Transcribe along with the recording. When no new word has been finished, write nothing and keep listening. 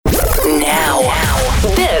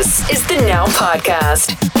This is the Now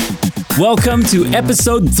Podcast. Welcome to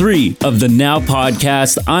episode 3 of the Now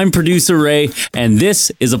Podcast. I'm producer Ray, and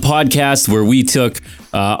this is a podcast where we took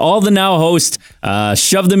all the Now hosts,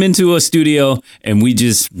 shoved them into a studio, and we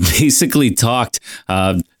just basically talked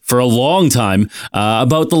for a long time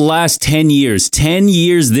about the last 10 years. 10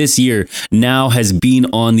 years this year Now has been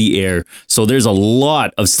on the air. So there's a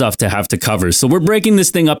lot of stuff to have to cover. So we're breaking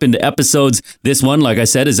this thing up into episodes. This one, like I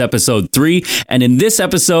said, is episode 3. And in this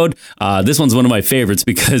episode, this one's one of my favorites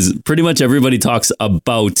because pretty much everybody talks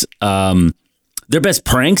about their best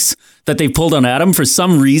pranks that they pulled on Adam. For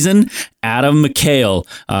some reason, Adam Mckale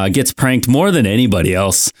gets pranked more than anybody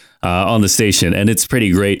else on the station, and it's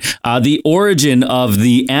pretty great. The origin of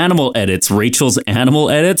the animal edits, Rachel's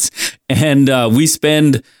animal edits, and we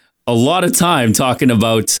spend a lot of time talking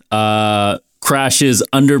about crashes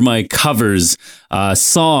under my covers,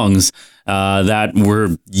 songs that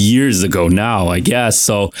were years ago now, I guess.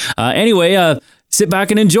 So anyway, sit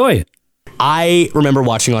back and enjoy. I remember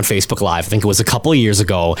watching on Facebook Live, I think it was a couple of years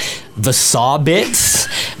ago, the Saw bits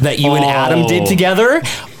that you and Adam did together.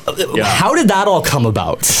 Yeah. How did that all come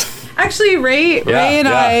about? Actually, Ray and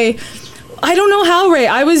I don't know how, Ray.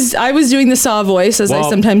 I was doing the Saw voice, as I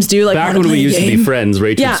sometimes do. Like back when we used to be friends,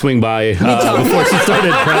 Rachel would swing by before she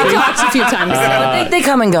started prepping. We talked a few times. They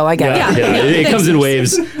come and go, I guess. Yeah. It comes in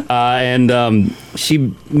waves. And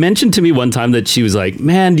she mentioned to me one time that she was like,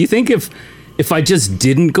 man, do you think if I just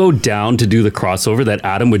didn't go down to do the crossover that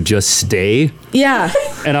Adam would just stay? Yeah.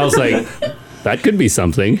 And I was like, that could be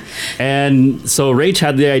something. And so Rach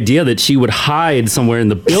had the idea that she would hide somewhere in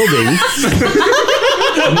the building.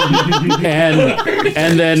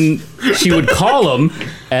 and then she would call him,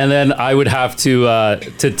 and then I would have to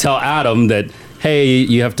tell Adam that, hey,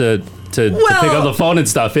 you have to pick up the phone and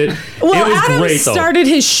stuff. It was Adam great, though. Started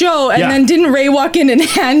his show, and then didn't Ray walk in and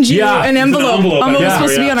hand you an envelope? What was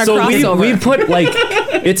supposed to be on our crossover. We put, like,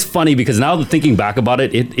 it's funny because now thinking back about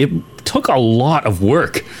it, it took a lot of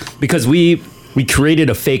work because we created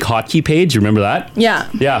a fake hotkey page. You remember that? Yeah.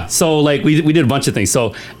 Yeah. So like we did a bunch of things.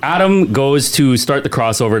 So Adam goes to start the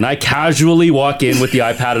crossover and I casually walk in with the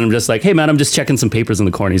iPad and I'm just like, hey man, I'm just checking some papers in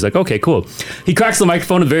the corner. He's like, okay, cool. He cracks the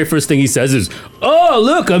microphone. The very first thing he says is, oh,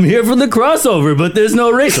 look, I'm here for the crossover, but there's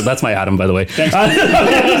no Rachel. That's my Adam, by the way. Thanks.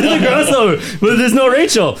 The crossover, but there's no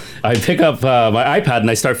Rachel. I pick up my iPad and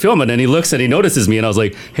I start filming and he looks and he notices me and I was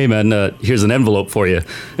like, hey man, here's an envelope for you.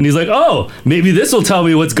 And he's like, oh, maybe this will tell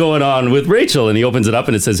me what's going on with Rachel. And he opens it up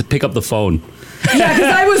and it says, pick up the phone. Yeah,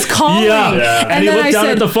 because I was calling. Yeah. And he looked down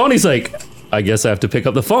at the phone. He's like, I guess I have to pick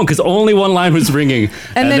up the phone because only one line was ringing.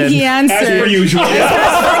 And then he answered. As per usual.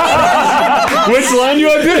 Which line do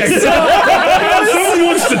I pick? Someone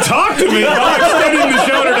wants to talk to me. I'm extending the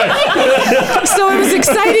show today. So it was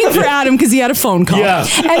exciting for Adam because he had a phone call. Yeah.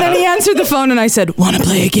 And then he answered the phone and I said, want to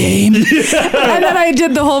play a game? Yeah. And then I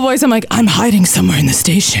did the whole voice. I'm like, I'm hiding somewhere in the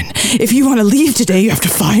station. If you want to leave today, you have to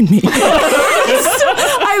find me.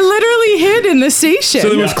 I literally hid in the station. So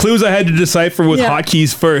there was clues I had to decipher with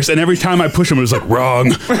hotkeys first, and every time I push them, it was like, wrong,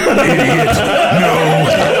 idiot, no,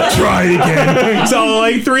 try it again. So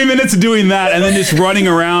like 3 minutes of doing that, and then just running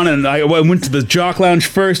around, and I went to the Jock Lounge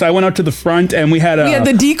first. I went out to the front, and we had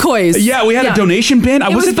the decoys. Yeah, we had a donation bin.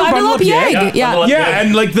 Was it the Bundle Up Yeg? Yeah,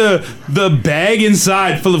 and like the bag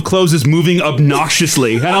inside full of clothes is moving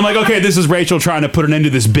obnoxiously, and I'm like, okay, this is Rachel trying to put an end to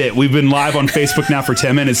this bit. We've been live on Facebook now for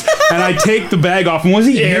 10 minutes, and I take the bag off, and was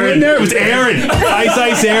he Aaron in there? It was Aaron.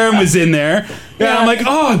 Ice Aaron was in there. Yeah, I'm like,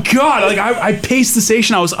 oh god! Like I paced the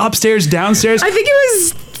station. I was upstairs, downstairs. I think it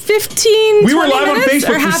was 15. We were live on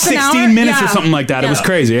Facebook for 16 minutes or something like that. It was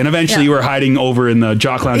crazy, and eventually you were hiding over in the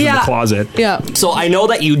Jock Lounge in the closet. Yeah. So I know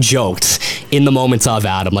that you joked in the moments of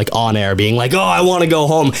Adam, like on air, being like, "Oh, I want to go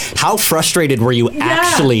home." How frustrated were you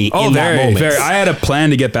actually in that moment? Very. I had a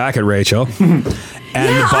plan to get back at Rachel. And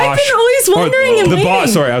the Bosch, I've been always wondering and waiting.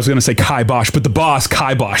 Boss, sorry, I was going to say Kai Bosch, but the boss,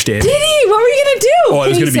 Kai Bosch did. Did he? What were you going to do? Oh, it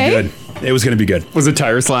was going to be good. It was going to be good. Was it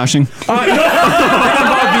tire slashing? No.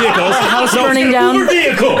 Vehicles. House burning down. Uber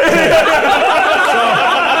vehicle.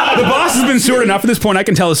 The boss has been sewered enough at this point. I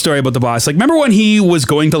can tell a story about the boss. Like, remember when he was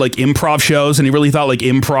going to like improv shows and he really thought like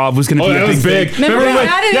improv was going to be a big thing? Remember when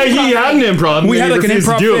he had an improv. We had like an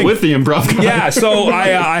improv do it with the improv guy. Yeah, so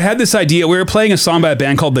I had this idea. We were playing a song by a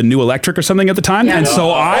band called The New Electric or something at the time, and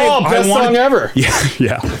so best song ever. Yeah.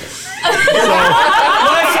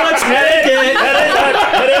 Let's make it.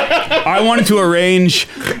 I I wanted to arrange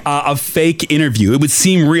a fake interview. It would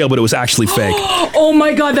seem real, but it was actually fake. Oh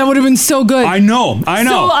my God, that would have been so good. I know.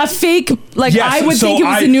 So a fake, like Yes, I would so think it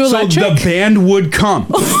was the new electric. So the band would come.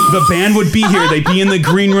 The band would be here. They'd be in the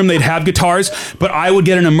green room. They'd have guitars, but I would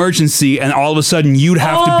get an emergency, and all of a sudden you'd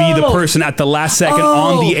have to be the person at the last second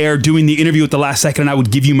on the air doing the interview at the last second, and I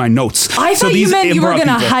would give you my notes. I thought you meant you were going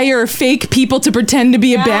to hire fake people to pretend to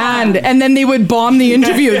be a band, and then they would bomb the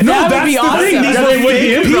interview. That would be awesome. These they would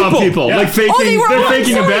be improv people. Like faking, they're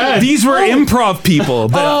faking a band. These were improv people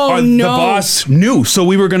that the boss knew, so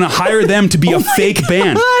we were going to hire them to be a fake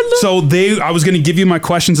band. So I was going to give you my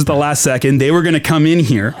questions at the last second. They were going to come in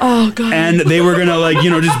here, and they were going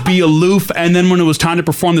to just be aloof. And then when it was time to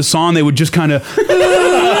perform the song, they would just kind of,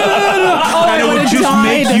 and it would just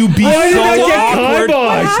make you be so awkward.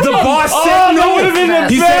 The boss said no.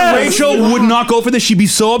 He said Rachel would not go for this. She'd be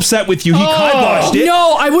so upset with you. He kiboshed it.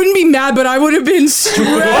 No, I wouldn't be mad, but I would have been stressed.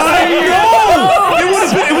 I know. It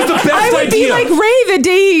was the best idea. I would be like Ray the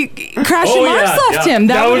day Crash and Mars left him.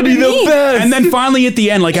 That would be the best. And then finally at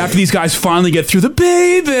the end, like after these guys finally get through the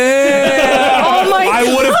baby, I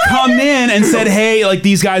would have come in and said, hey, like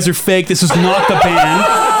these guys are fake. This is not the band.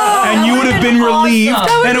 And you would have been relieved,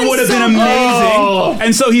 and it would have been amazing.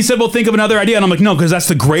 And so he said, well, think of another idea. And I'm like, no, because that's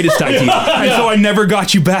the greatest idea. And so I never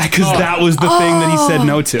got you back because that was the thing that he said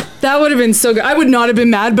no to. That would have been so good. I would not have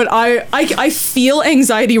been mad, but I feel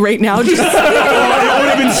anxiety right now. Just it would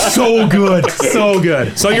have been so good. So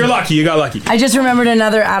good. So you're lucky. You got lucky. I just remembered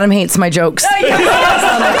another Adam hates my jokes. We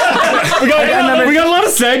got a lot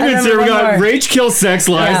of segments here. We got Rach kills sex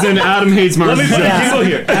lies and Adam hates Mar's jokes.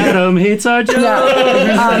 Adam hates our jokes.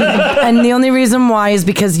 Yeah. And the only reason why is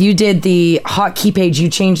because you did the hotkey page. You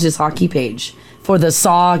changed this hotkey page for the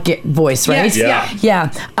Saw voice, right? Yes,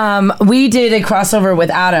 yeah. We did a crossover with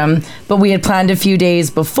Adam, but we had planned a few days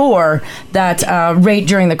before that right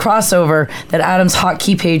during the crossover that Adam's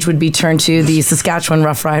hotkey page would be turned to the Saskatchewan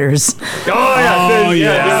Roughriders.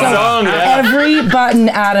 Every button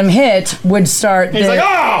Adam hit would start. He's like,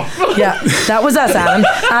 oh! Yeah, that was us, Adam.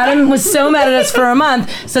 Adam was so mad at us for a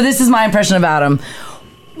month. So this is my impression of Adam.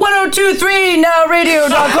 1023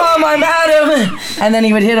 nowradio.com. I'm Adam. And then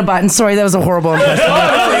he would hit a button. Sorry, that was a horrible impression.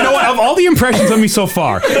 You know what? Of all the impressions of me so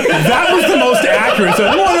far, that was the most accurate. So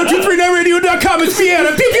 1023 nowradio.com. It's me,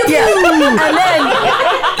 Adam. And then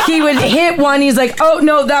he would hit one. He's like, oh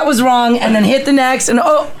no, that was wrong. And then hit the next. And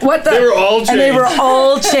what the? They were all changed. And they were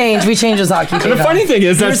all changed. We changed his hockey. And the funny thing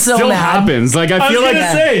is that still happens. Like I feel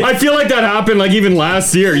like that happened like even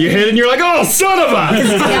last year. You hit it and you're like, oh son of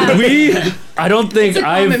a. I don't think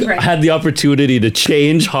I've had the opportunity to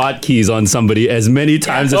change hotkeys on somebody as many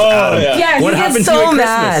times as Adam. Yeah, what happened to you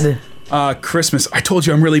at Christmas? Christmas. I told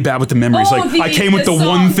you I'm really bad with the memories. I came with the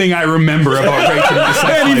one thing I remember about Rachel.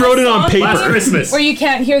 And he wrote it on paper. Christmas. Where you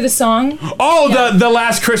can't hear the song. The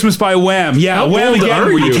Last Christmas by Wham. Yeah, Wham-Again,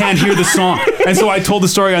 where you can't hear the song. And so I told the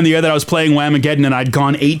story on the air that I was playing Wham-Again and I'd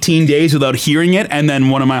gone 18 days without hearing it, and then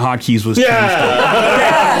one of my hotkeys was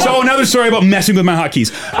changed. So another story about messing with my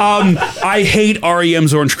hotkeys. I hate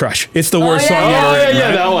REM's Orange Crush. It's the worst song ever.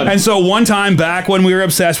 That one. And so one time back when we were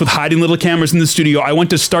obsessed with hiding little cameras in the studio, I went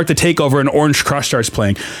to start the takeover and Orange Crush starts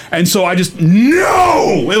playing. And so I just,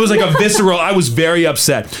 no! It was like a visceral, I was very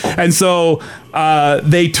upset. And so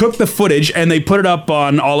they took the footage and they put it up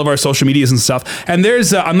on all of our social medias and stuff. And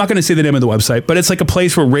there's, I'm not going to say the name of the website, but it's like a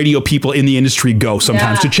place where radio people in the industry go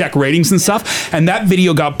sometimes to check ratings and stuff. And that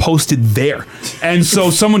video got posted there. And so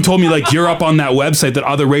someone told me, like, you're up on that website that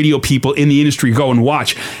other radio people in the industry go and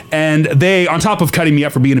watch. And they, on top of cutting me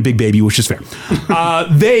up for being a big baby, which is fair,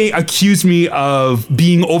 they accused me of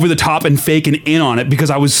being over the top and fake and in on it because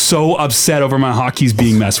I was so upset over my hotkeys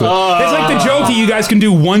being messed with. It's like the joke that you guys can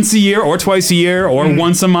do once a year or twice a year or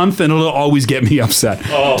once a month, and it'll always get me upset.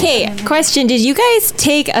 Okay, question. Did you guys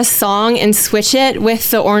take a song and switch it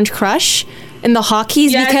with the Orange Crush and the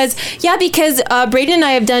hotkeys? Yes. Because Brayden and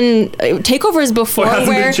I have done takeovers before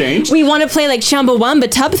where we want to play like Chumbawamba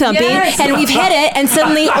Tub Thumping, and we've hit it, and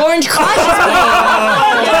suddenly Orange Crush is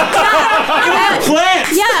playing.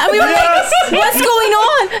 And we were like, what's going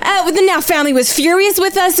on? The Now family was furious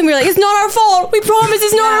with us, and we were like, it's not our fault. We promise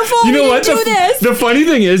it's not our fault. You know what? Do this. The funny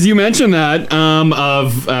thing is, you mentioned that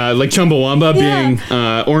of like Chumbawamba being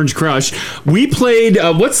Orange Crush. We played,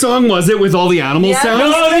 what song was it with all the animal sounds?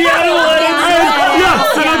 No, the animal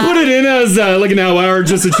and I put it in as like an hour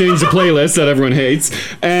just to change the playlist that everyone hates.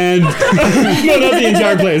 And no, not the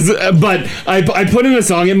entire playlist, but I put in a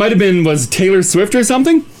song. It might have been, was Taylor Swift or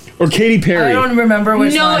something? or Katy Perry? I don't remember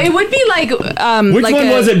which No, one. it would be like Which like one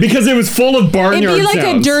was it? Because it was full of barnyard It'd be like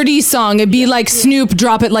sounds. a dirty song. It'd be like Snoop,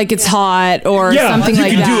 "Drop It Like It's Hot" or something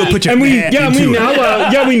like that.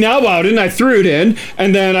 We now out it, and I threw it in,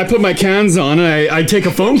 and then I put my cans on, and I take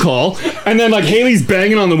a phone call, and then like Hayley's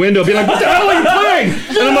banging on the window, being like, "What the hell are you playing?"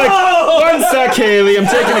 And I'm like, "1 sec, Hayley, I'm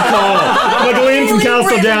taking a call." I'm like, "Elaine from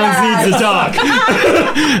Castle Downs needs to talk,"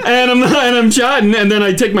 and I'm chatting, and then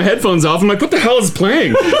I take my headphones off. I'm like, "What the hell is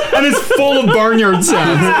playing?" And it's full of barnyard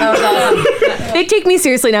sounds. They take me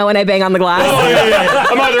seriously now when I bang on the glass. Oh yeah.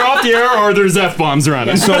 I'm either off the air or there's F-bombs around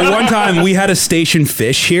it. So one time we had a station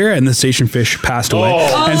fish here, and the station fish passed away.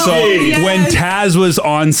 And so when Taz was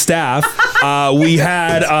on staff, we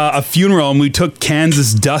had a funeral, and we took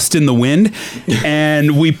Kansas Dust in the Wind,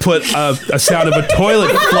 and we put a sound of a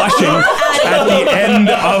toilet flushing at the end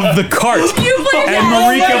of the cart. And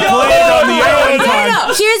Marika played on the air one time.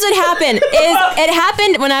 No. Here's what happened. It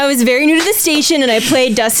happened when I was very new to the station, and I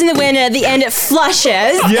played Dust in the Wind, and at the end it flushes.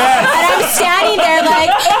 Yes. And I'm standing there like,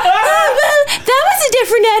 oh, well, that was a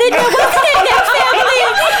different edit. That wasn't it, Net Family?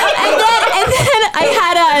 And then I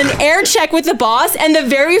had an air check with the boss, and the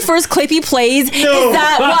very first clip he plays is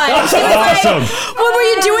that one. She was Awesome. like, what were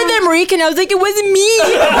you doing there, Marika? And I was like, it wasn't me.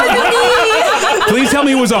 It wasn't me. Please tell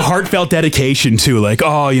me it was a heartfelt dedication too, like,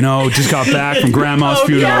 oh, you know, just got back from Grandma's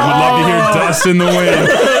funeral. Would love to hear Dust in the Wind.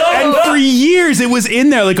 And for years, it was in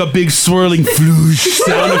there like a big swirling floosh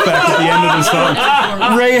sound effect at the end of the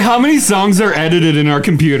song. Ray, how many songs are edited in our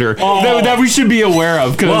computer that we should be aware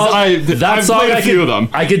of? Because I've played a few of them.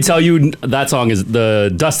 I can tell you that song is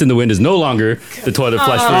the Dust in the Wind is no longer the toilet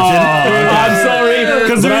flush version. I'm sorry,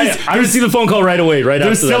 because I received the phone call right away. There's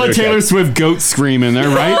after still that a Taylor Swift goat scream in there,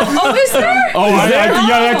 right? Is there?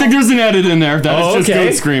 I think there's an edit in there that is just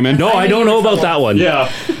goat screaming. No, I don't know about that one.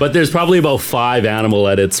 Yeah, but there's probably about 5 animal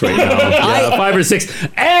edits right now. Yeah, 5 or 6,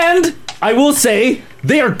 and I will say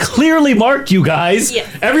they are clearly marked, you guys. Yeah.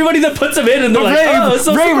 Everybody that puts them in, and they're Ray,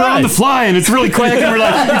 so Ray, we're on the fly, and it's really quick, and we're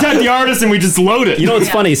like, we type the artist, and we just load it. You know, it's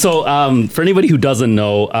funny. So, for anybody who doesn't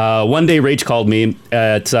know, one day Rach called me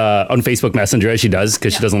on Facebook Messenger, as she does,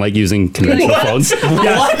 because she doesn't like using conventional phones.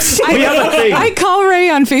 What? I call Ray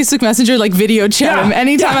on Facebook Messenger, like video chat him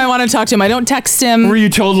anytime I want to talk to him. I don't text him. Were you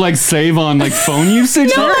told like save on like phone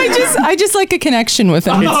usage? No, I just like a connection with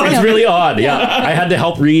him. It's really odd. Yeah, I had to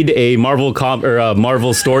help read a Marvel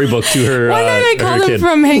Marvel storybook to her. One night I called him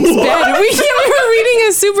from Hank's bed. We were reading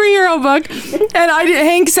a superhero book, and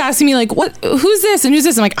Hank's asking me like, "What? Who's this? And who's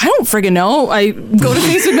this?" I'm like, "I don't friggin' know." I go to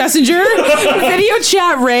Facebook Messenger, video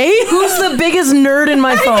chat Ray. Who's the biggest nerd in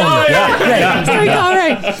my phone? So I call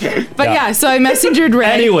Ray. But so I messengered Ray.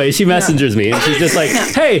 Anyway, she messengers me, and she's just like,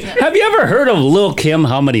 "Hey, have you ever heard of Lil' Kim?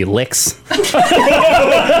 How many licks?" You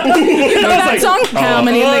know that song? How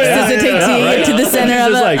many licks does it take to get to the center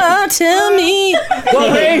of it? Oh, tell me.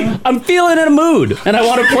 Well, Ray, I'm feeling in a mood, and I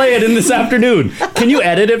want to play it in this afternoon. Can you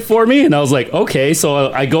edit it for me? And I was like, okay.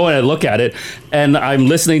 So I go and I look at it, and I'm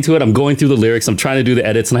listening to it. I'm going through the lyrics. I'm trying to do the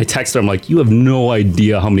edits, and I text her. I'm like, you have no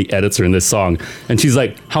idea how many edits are in this song. And she's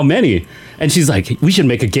like, how many? And she's like, we should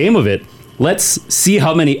make a game of it. Let's see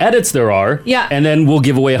how many edits there are. Yeah. And then we'll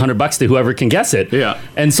give away $100 to whoever can guess it. Yeah.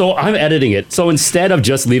 And so I'm editing it. So instead of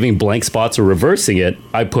just leaving blank spots or reversing it,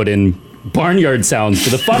 I put in barnyard sounds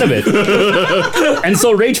for the fun of it. And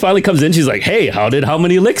so Rach finally comes in. She's like, hey, how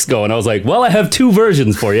many licks go? And I was like, well, I have 2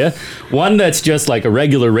 versions for you. One that's just like a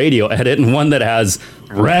regular radio edit, and one that has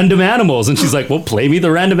random animals. And she's like, well, play me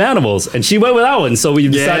the random animals. And she went with that one. So we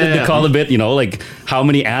decided to call the bit, like how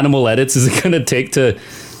many animal edits is it going to take to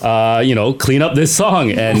clean up this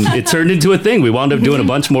song? And it turned into a thing. We wound up doing a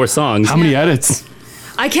bunch more songs. How many edits?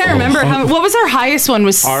 I can't remember what was our highest one?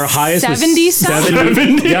 Our highest 70 was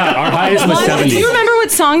 70. Yeah, our highest was 70. Do you remember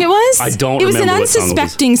what song it was? I don't remember. It was an remember what song it was.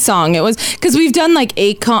 unsuspecting song. It was because we've done like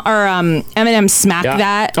Eminem Smack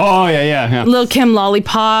That. Oh yeah. Lil' Kim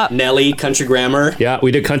Lollipop. Nelly Country Grammar. Yeah,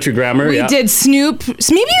 we did Country Grammar. We did Snoop. Maybe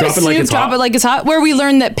it was Snoop. Drop It Like It's Hot. Where we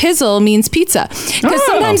learned that pizzle means pizza. Because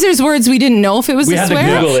sometimes there's words we didn't know if it was a swear. We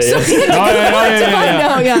had to Google it. So we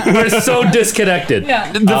had to We're so disconnected.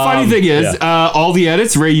 Yeah. The funny thing is, all the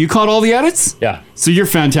edits. Ray, you caught all the edits? Yeah. So you're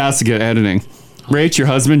fantastic at editing. Rach, your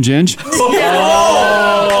husband, Ginge.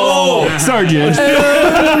 Sorry, Ginge.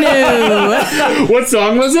 No. What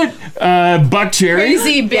song was it? Buck Cherry.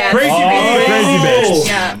 Crazy Bitch. Crazy Bitch.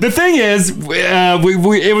 Yeah. The thing is,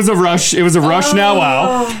 it was a rush. It was a rush Now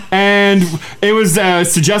Wow, and it was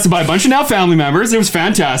suggested by a bunch of Now family members. It was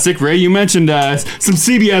fantastic. Ray, you mentioned some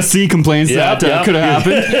CBSC complaints that could have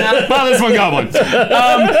happened. Well, this one got one.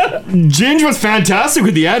 Ginge was fantastic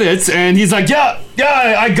with the edits, and he's like, yeah,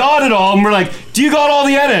 I got it all. And we're like, do you got all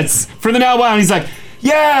the edits for the Now Wow? And he's like,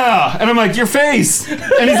 yeah. And I'm like, your face.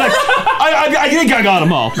 And he's like, I think I got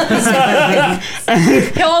them all.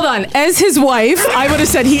 Hey, hold on. As his wife, I would have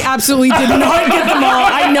said he absolutely did not get them all.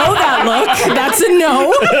 I know that look. That's a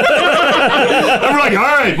no. And we're like,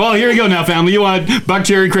 all right, well, here you go now, family. You want Buck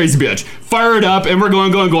Cherry Crazy Bitch. Fire it up, and we're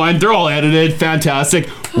going. They're all edited. Fantastic.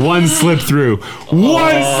 One slipped through. One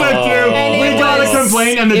slipped through. We got a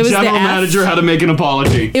complaint, and the general manager had to make an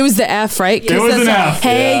apology. It was the F, right? It was an F.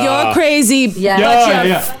 Hey, you're crazy.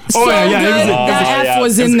 Yeah. So good. The F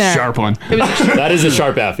was in there. Sharp one. That is a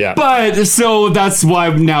sharp F, yeah. But so that's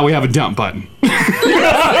why now we have a dump button.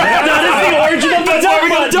 That is the original. That's why we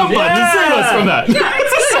got a dump button. Just save us from that.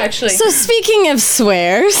 Actually. So speaking of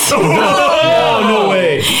swears. Oh, no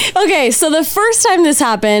way. Okay, so the first time this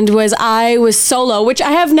happened was I was solo, which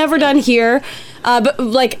I have never done here. But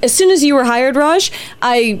like as soon as you were hired, Raj,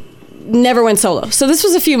 I never went solo. So this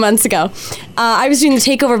was a few months ago. I was doing the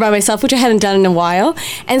takeover by myself, which I hadn't done in a while.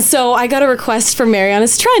 And so I got a request for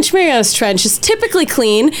Mariana's Trench. Mariana's Trench is typically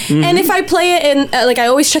clean. Mm-hmm. And if I play it in, like I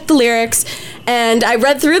always check the lyrics. And I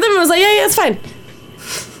read through them and was like, yeah, it's fine.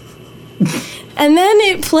 And then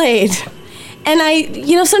it played. And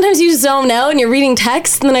sometimes you zone out and you're reading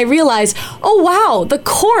text, and then I realized, oh wow, the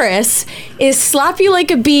chorus is slap you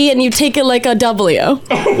like a B and you take it like a W. What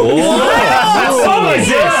song is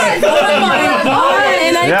this?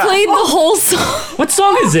 And I played the whole song. What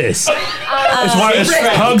song is this? It's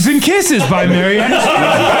Hugs and Kisses by Mariana.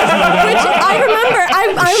 Which I remember.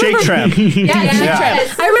 Shake Tramp.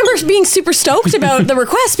 I remember being super stoked about the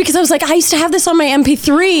request because I was like, I used to have this on my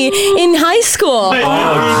MP3 in high school.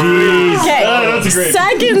 Oh, jeez. Okay. That's great.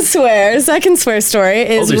 Second swear story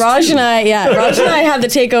is Raj and I had the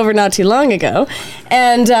takeover not too long ago,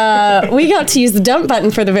 and we got to use the dump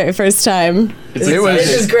button for the very first time. This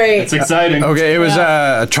is great. It's exciting. Okay, it was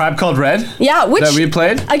a Tribe Called Red. Yeah, which that we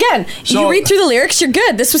played. Again, you read through the lyrics, you're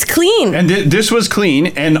good. This was clean. And this was clean,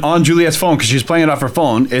 and on Juliet's phone, because she's playing it off her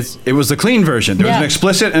phone, it was the clean version. There was an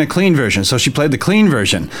explicit and a clean version, so she played the clean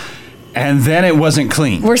version. And then it wasn't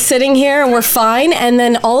clean. We're sitting here and we're fine, and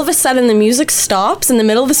then all of a sudden the music stops in the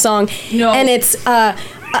middle of the song, and it's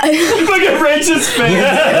Look at Rachel's face.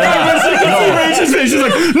 Rachel's face. She's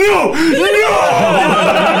like, no.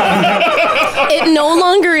 It no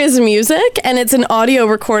longer is music, and it's an audio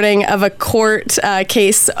recording of a court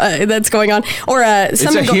case that's going on, or it's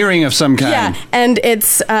a hearing of some kind. Yeah, and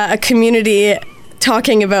it's a community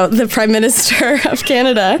talking about the Prime Minister of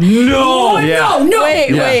Canada. No. No.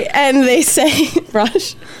 Wait. And they say,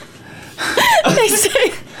 Raj, they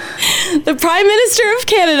say, the Prime Minister of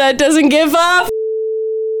Canada doesn't give a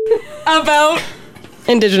about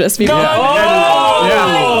Indigenous people.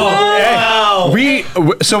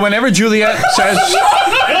 So whenever Juliet says...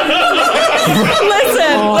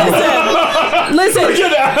 Listen.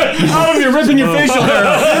 Adam, you're ripping your facial hair.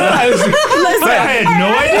 I had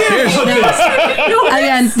no idea.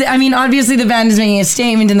 I mean, obviously the band is making a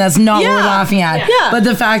statement, and that's not what we're laughing at. Yeah. But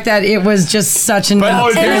the fact that it was just such an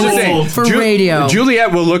here's the thing. for radio.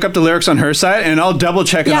 Juliet will look up the lyrics on her side, and I'll double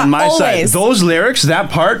check it on my side. Those lyrics, that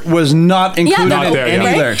part was not included in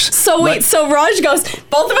any lyrics. So Raj goes,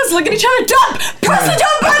 both of us look at each other, dump! Press the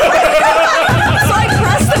dump button! So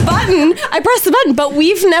I pressed the button, but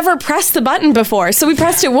we've never pressed the button before. So we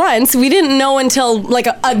pressed it once. We didn't know until like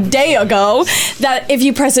a day ago that if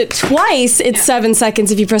you press it twice, it's 7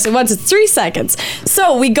 seconds. If you press it once, it's 3 seconds.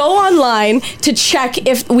 So we go online to check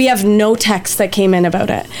if we have no text that came in about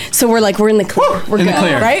it. So we're like, we're in the clear. We're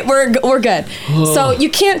good, right? We're good. So you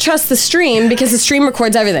can't trust the stream because the stream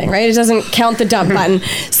records everything, right? It doesn't count the dump button.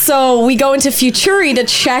 So we go into Futuri to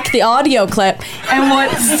check the audio clip, and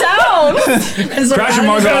what sounds... Crash and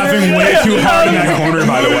Mark laughing way too hard in that corner,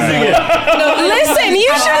 by the way. Listen, you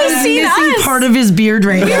should have seen us. Part of his beard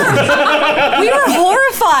right now. We were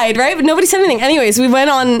horrified, right? But nobody said anything. Anyways, we went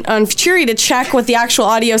on Futuri to check what the actual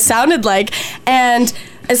audio sounded like, and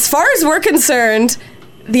as far as we're concerned,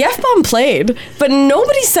 the F-bomb played, but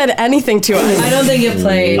nobody said anything to us. I don't think it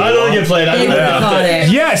played. I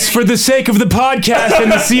Yes, for the sake of the podcast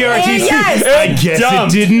and the CRTC, yes. I guess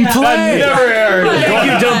it didn't play. Never aired. Thank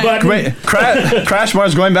you, dump button. Wait, Crash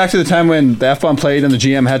Mars, going back to the time when the F-bomb played and the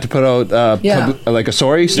GM had to put out like a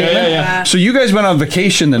sorry statement. Yeah. So you guys went on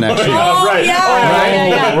vacation the next week. Right.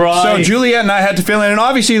 Yeah. So Juliet and I had to fill in, and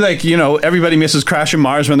obviously, everybody misses Crash and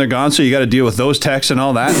Mars when they're gone, so you got to deal with those texts and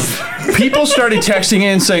all that. People started texting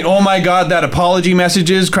in saying, "Oh my God, that apology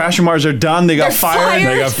messages, Crash and Mars are done. They got fired.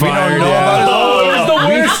 They got fired. We don't know about it." It was the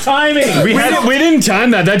worst. timing. We didn't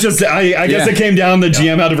time that. That just, I guess it came down, the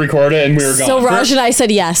GM had to record it, and we were gone. So Raj and I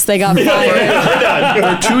said yes. They got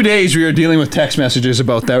fired. For 2 days, we were dealing with text messages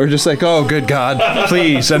about that. We're just like, oh, good God,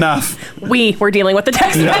 please, enough. We were dealing with the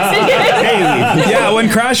text messages. Yeah, when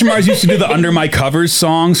Crash and Mars used to do the Under My Covers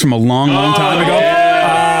songs from a long time ago,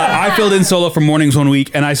 I filled in solo for mornings one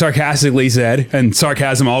week, and I sarcastically said, and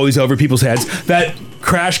sarcasm always over people's heads, that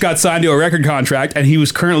Crash got signed to a record contract, and he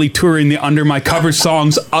was currently touring the Under My Covers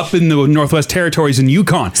songs up in the Northwest Territories in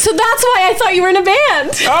Yukon. So that's why I thought you were in a band.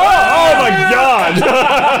 Oh my God.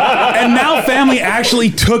 And now family actually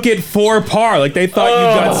took it for par. Like, they thought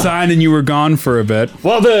you got signed and you were gone for a bit.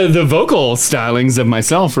 Well, the vocal stylings of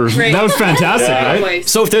myself that was fantastic, right?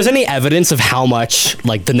 So if there's any evidence of how much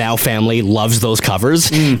like the Now family loves those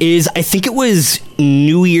covers, is I think it was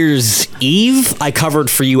New Year's Eve I covered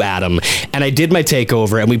for you, Adam, and I did my takeover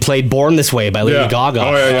and we played Born This Way by Lady Gaga.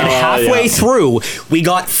 And halfway through, we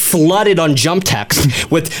got flooded on jump text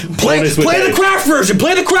with play the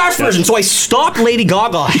Crash version. So I stopped Lady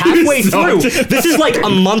Gaga halfway through. This is like a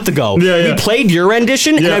month ago. We played your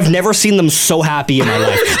rendition and I've never seen them so happy in my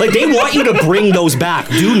life. Like, they want you to bring those back.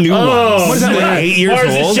 Do new ones. What is that, like 8 years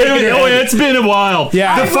old? It's been a while.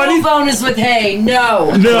 Yeah. The funny bonus with Hey.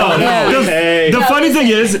 No. The funny thing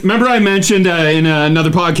is, remember I mentioned in another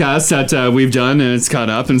podcast that we've done and it's caught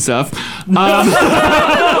up and stuff. What?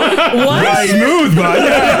 Smooth, bud.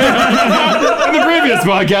 In the previous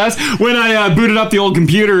podcast, when I booted up the old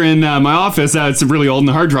computer in my office, it's really old and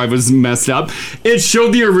the hard drive was messed up, it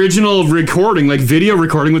showed the original recording, like video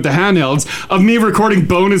recording with the handhelds, of me recording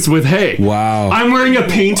Bonus with Hey. Wow. I'm wearing a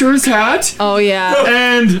painter's hat. Oh, yeah.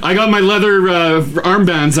 And I got my leather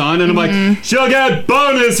armbands on, and I'm like, she'll get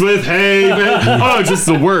bonus with Hey. Oh, just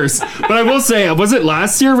the worst. But I will say, was it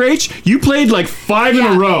last year, Rach? You played like 5 in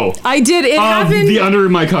a row. I did. It happened. The Under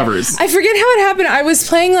My Covers. I forget how it happened. I was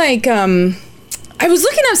playing like I was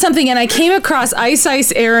looking up something and I came across Ice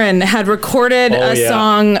Ice Aaron had recorded a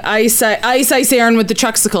song, Ice Ice Aaron with the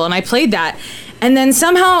Truxicle, and I played that. And then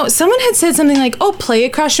somehow someone had said something like, "Oh, play a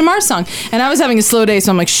Crash and Mars song," and I was having a slow day,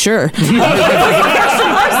 so I'm like, "Sure." So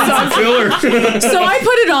I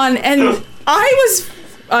put it on, and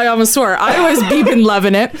I almost swore. I was beeping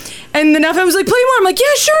loving it. And then I was like, play more. I'm like,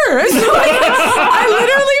 yeah, sure. So I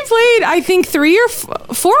literally played, I think 3 or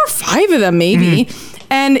 4 or 5 of them maybe.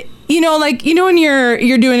 And when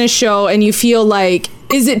you're doing a show and you feel like,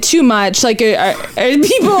 is it too much? Like, are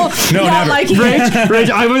people not liking it? Rach,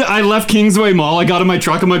 I left Kingsway Mall. I got in my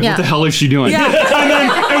truck. I'm like, what the hell is she doing? Yeah. And then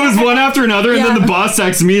it was one after another. And then the boss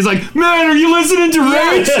texts me. He's like, man, are you listening to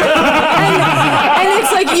Rach? And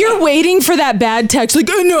it's like, you're waiting for that bad text. Like,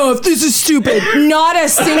 enough, this is stupid. Not a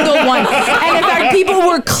single one. And in fact, people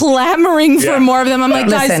were clamoring for more of them. I'm like,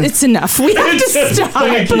 guys, it's enough. We have to stop.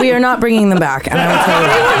 We are not bringing them back. And I will tell you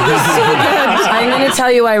why. I'm going to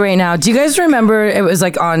tell you why right now. Do you guys remember it was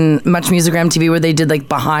like on Much Musigram TV where they did like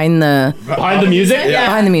behind the music? Yeah.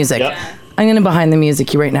 Behind the music. Yeah. I'm going to behind the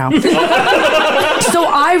music you right now. So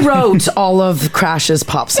I wrote all of Crash's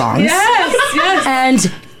pop songs. Yes.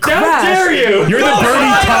 And How dare you? You're the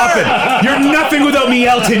Bernie Taupin. You're nothing without me,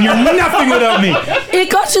 Elton. You're nothing without me. It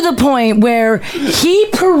got to the point where he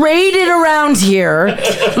paraded around here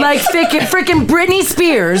like freaking Britney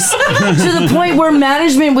Spears to the point where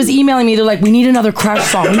management was emailing me. They're like, we need another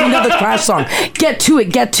Crash song. We need another Crash song. Get to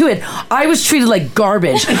it. I was treated like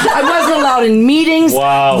garbage. I wasn't allowed in meetings.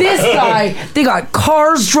 Wow. This guy, they got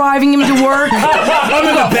cars driving him to work. I'm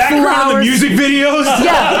in the background of the music videos.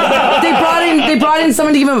 Yeah. They brought in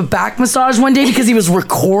someone to give him a back massage one day because he was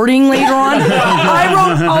recording later on. I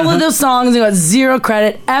wrote all of those songs and got 0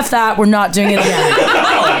 credit. F that, we're not doing it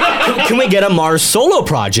again. Can we get a Mars solo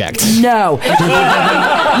project? No.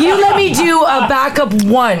 You let me do a backup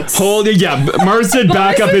once. Mars did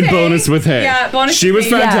backup in Bonus with Hey. Yeah, Bonus She was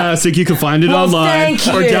fantastic. You can find it online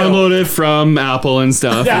or download it from Apple and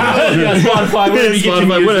stuff. Spotify, wherever you get your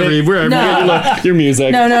music. Wherever you get your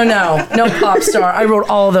music. No pop star. I wrote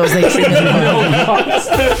all of those.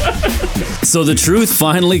 So the truth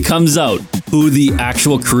finally comes out. Who the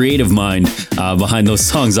actual creative mind behind those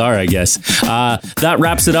songs are, I guess. That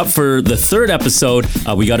wraps it up for the 3rd episode.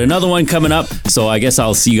 We got another one coming up, so I guess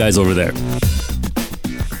I'll see you guys over there.